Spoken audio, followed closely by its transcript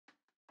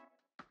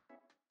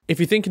If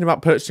you're thinking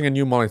about purchasing a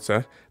new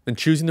monitor, then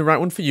choosing the right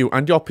one for you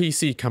and your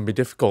PC can be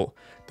difficult.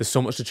 There's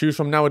so much to choose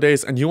from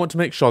nowadays and you want to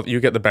make sure that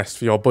you get the best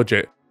for your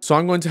budget. So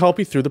I'm going to help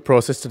you through the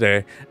process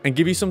today and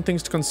give you some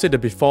things to consider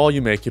before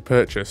you make your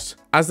purchase.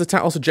 As the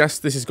title suggests,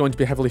 this is going to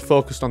be heavily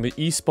focused on the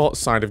esports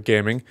side of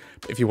gaming,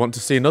 but if you want to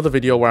see another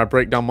video where I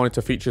break down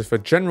monitor features for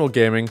general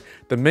gaming,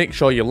 then make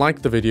sure you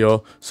like the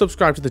video,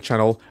 subscribe to the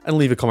channel, and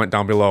leave a comment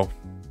down below.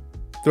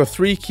 There are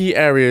three key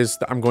areas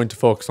that I'm going to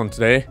focus on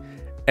today: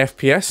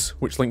 FPS,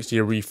 which links to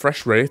your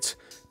refresh rate,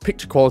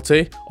 picture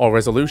quality or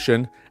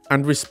resolution,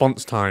 and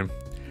response time.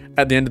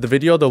 At the end of the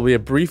video, there'll be a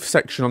brief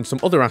section on some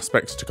other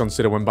aspects to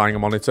consider when buying a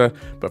monitor,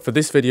 but for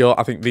this video,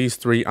 I think these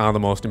three are the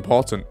most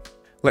important.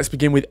 Let's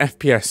begin with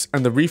FPS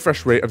and the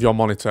refresh rate of your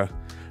monitor.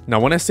 Now,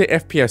 when I say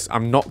FPS,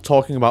 I'm not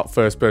talking about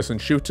first-person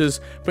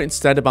shooters, but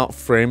instead about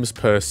frames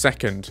per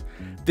second.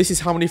 This is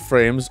how many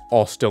frames,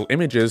 or still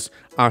images,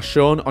 are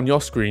shown on your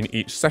screen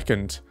each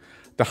second.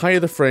 The higher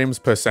the frames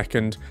per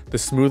second, the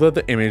smoother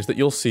the image that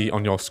you'll see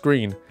on your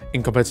screen.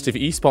 In competitive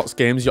esports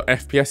games, your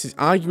FPS is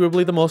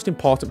arguably the most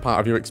important part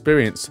of your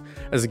experience,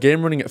 as a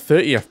game running at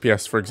 30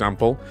 FPS, for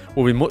example,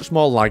 will be much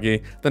more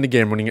laggy than a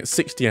game running at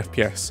 60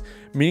 FPS,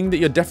 meaning that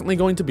you're definitely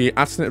going to be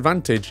at an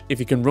advantage if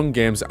you can run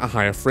games at a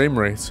higher frame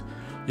rate.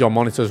 Your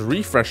monitor's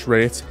refresh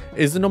rate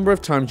is the number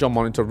of times your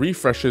monitor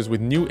refreshes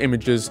with new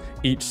images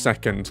each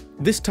second.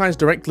 This ties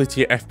directly to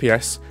your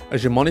FPS,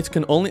 as your monitor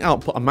can only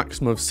output a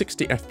maximum of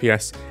 60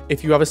 FPS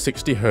if you have a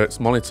 60Hz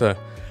monitor.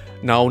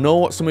 Now, I know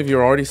what some of you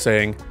are already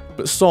saying,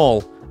 but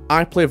Saul,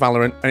 I play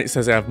Valorant and it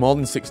says I have more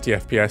than 60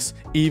 FPS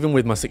even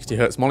with my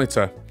 60Hz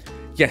monitor.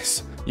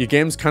 Yes, your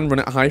games can run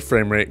at a high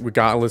frame rate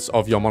regardless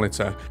of your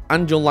monitor,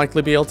 and you'll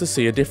likely be able to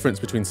see a difference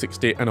between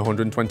 60 and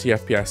 120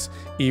 FPS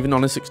even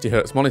on a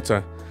 60Hz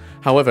monitor.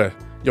 However,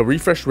 your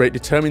refresh rate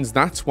determines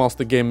that whilst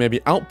the game may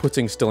be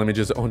outputting still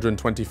images at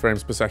 120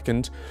 frames per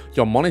second,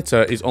 your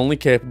monitor is only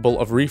capable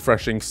of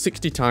refreshing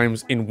 60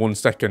 times in 1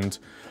 second,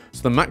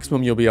 so the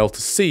maximum you'll be able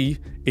to see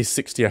is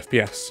 60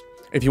 FPS.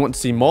 If you want to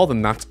see more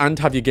than that and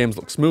have your games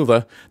look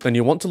smoother, then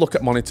you want to look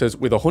at monitors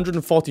with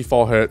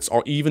 144Hz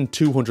or even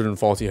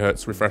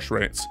 240Hz refresh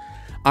rates.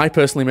 I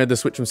personally made the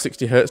switch from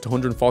 60Hz to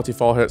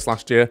 144Hz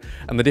last year,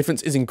 and the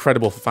difference is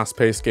incredible for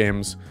fast-paced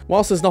games.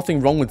 Whilst there's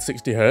nothing wrong with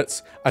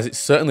 60Hz, as it's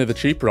certainly the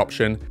cheaper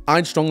option,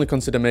 I'd strongly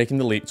consider making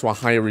the leap to a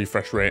higher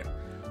refresh rate.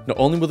 Not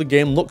only will the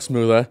game look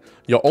smoother,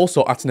 you're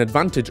also at an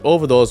advantage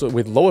over those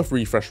with lower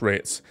refresh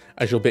rates,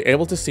 as you'll be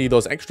able to see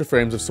those extra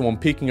frames of someone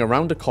peeking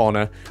around a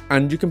corner,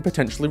 and you can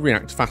potentially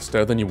react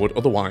faster than you would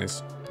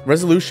otherwise.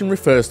 Resolution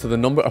refers to the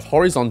number of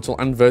horizontal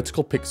and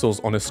vertical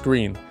pixels on a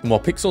screen. The more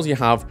pixels you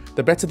have,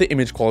 the better the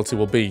image quality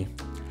will be.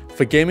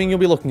 For gaming, you'll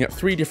be looking at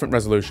three different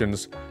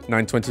resolutions: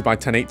 920 by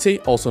 1080,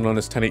 also known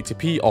as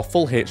 1080p or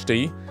Full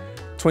HD,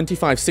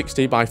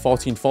 2560 by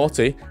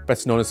 1440,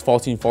 better known as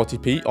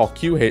 1440p or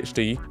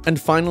QHD, and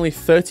finally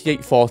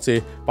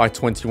 3840 by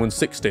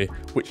 2160,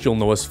 which you'll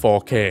know as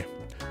 4K.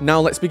 Now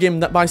let's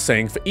begin by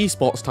saying for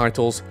esports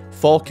titles,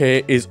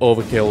 4K is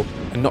overkill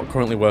and not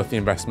currently worth the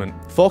investment.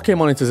 4K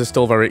monitors are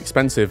still very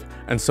expensive,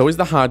 and so is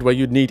the hardware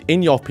you'd need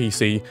in your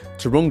PC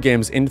to run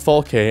games in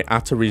 4K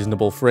at a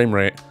reasonable frame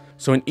rate.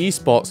 So in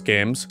esports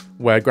games,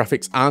 where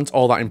graphics aren't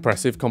all that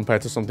impressive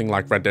compared to something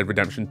like Red Dead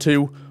Redemption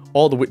 2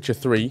 or The Witcher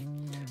 3,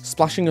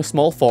 splashing a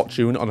small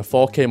fortune on a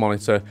 4K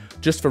monitor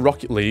just for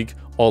Rocket League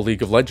or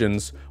League of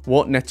Legends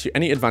won't net you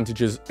any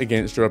advantages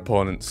against your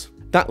opponents.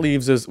 That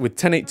leaves us with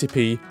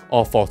 1080p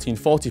or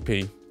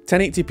 1440p.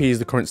 1080p is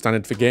the current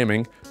standard for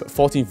gaming, but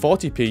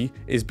 1440p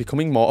is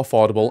becoming more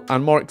affordable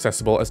and more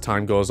accessible as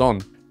time goes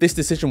on. This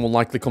decision will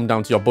likely come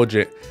down to your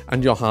budget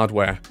and your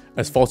hardware,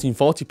 as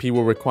 1440p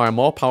will require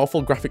more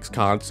powerful graphics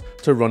cards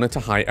to run at a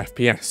high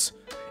FPS.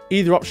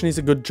 Either option is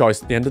a good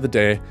choice at the end of the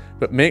day,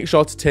 but make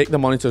sure to take the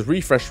monitor's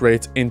refresh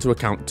rate into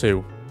account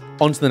too.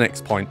 On to the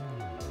next point: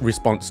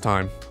 response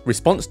time.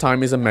 Response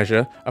time is a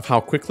measure of how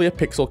quickly a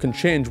pixel can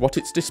change what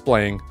it's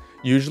displaying,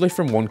 usually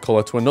from one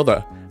colour to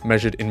another,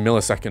 measured in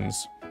milliseconds.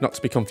 Not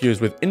to be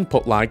confused with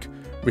input lag,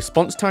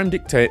 response time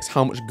dictates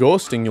how much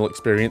ghosting you'll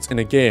experience in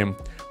a game,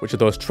 which are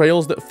those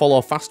trails that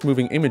follow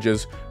fast-moving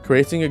images,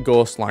 creating a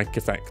ghost-like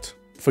effect.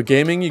 For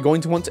gaming, you're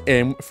going to want to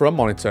aim for a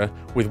monitor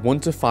with 1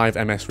 to 5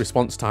 ms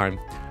response time,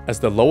 as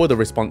the lower the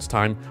response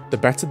time, the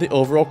better the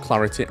overall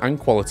clarity and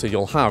quality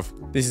you'll have.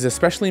 This is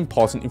especially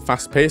important in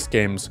fast-paced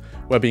games,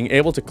 where being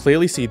able to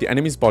clearly see the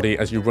enemy's body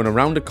as you run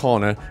around a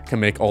corner can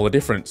make all the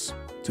difference.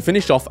 To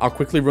finish off, I'll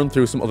quickly run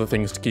through some other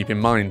things to keep in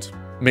mind.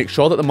 Make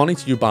sure that the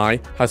monitor you buy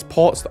has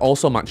ports that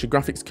also match your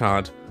graphics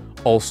card.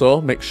 Also,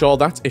 make sure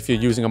that if you're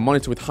using a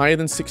monitor with higher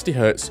than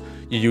 60Hz,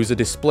 you use a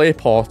display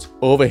port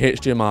over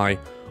HDMI,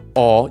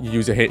 or you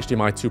use a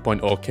HDMI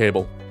 2.0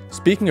 cable.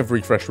 Speaking of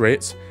refresh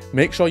rates,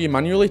 make sure you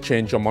manually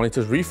change your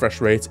monitor's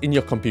refresh rate in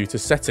your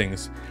computer's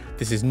settings.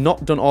 This is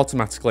not done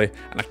automatically,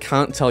 and I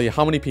can't tell you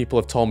how many people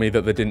have told me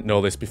that they didn't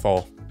know this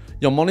before.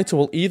 Your monitor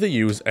will either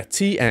use a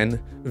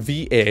TN,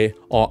 VA,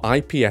 or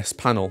IPS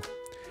panel.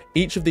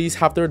 Each of these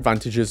have their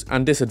advantages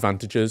and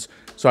disadvantages,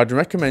 so I'd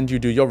recommend you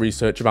do your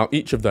research about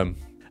each of them.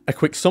 A A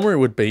quick summary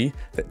would be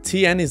that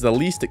TN is the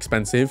least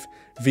expensive,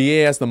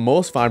 VA has the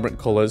most vibrant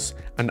colours,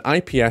 and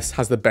IPS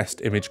has the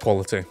best image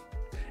quality.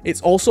 It's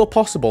also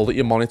possible that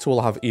your monitor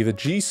will have either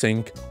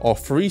G-Sync or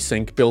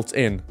FreeSync built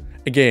in.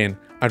 Again,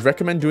 I'd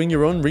recommend doing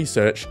your own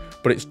research,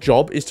 but its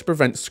job is to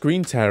prevent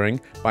screen tearing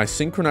by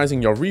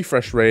synchronizing your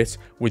refresh rate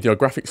with your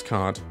graphics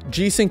card.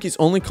 G-Sync is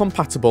only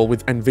compatible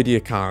with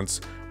Nvidia cards,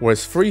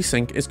 whereas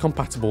FreeSync is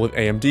compatible with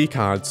AMD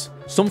cards.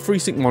 Some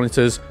FreeSync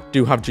monitors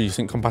do have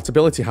G-Sync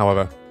compatibility,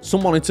 however.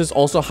 Some monitors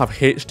also have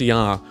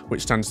HDR,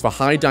 which stands for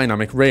High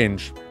Dynamic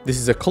Range. This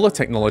is a color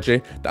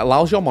technology that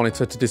allows your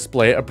monitor to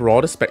display a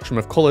broader spectrum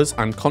of colors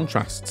and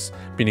contrasts,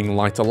 meaning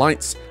lighter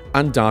lights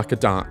and darker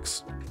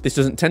darks. This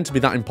doesn't tend to be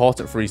that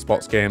important for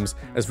esports games,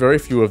 as very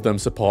few of them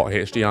support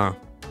HDR.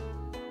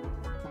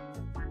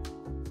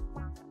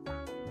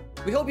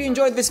 We hope you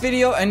enjoyed this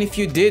video, and if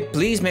you did,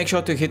 please make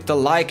sure to hit the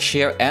like,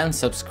 share and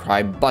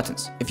subscribe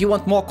buttons. If you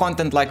want more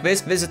content like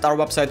this, visit our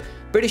website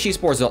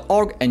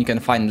britishesports.org, and you can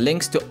find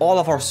links to all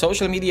of our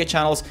social media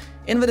channels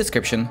in the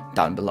description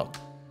down below.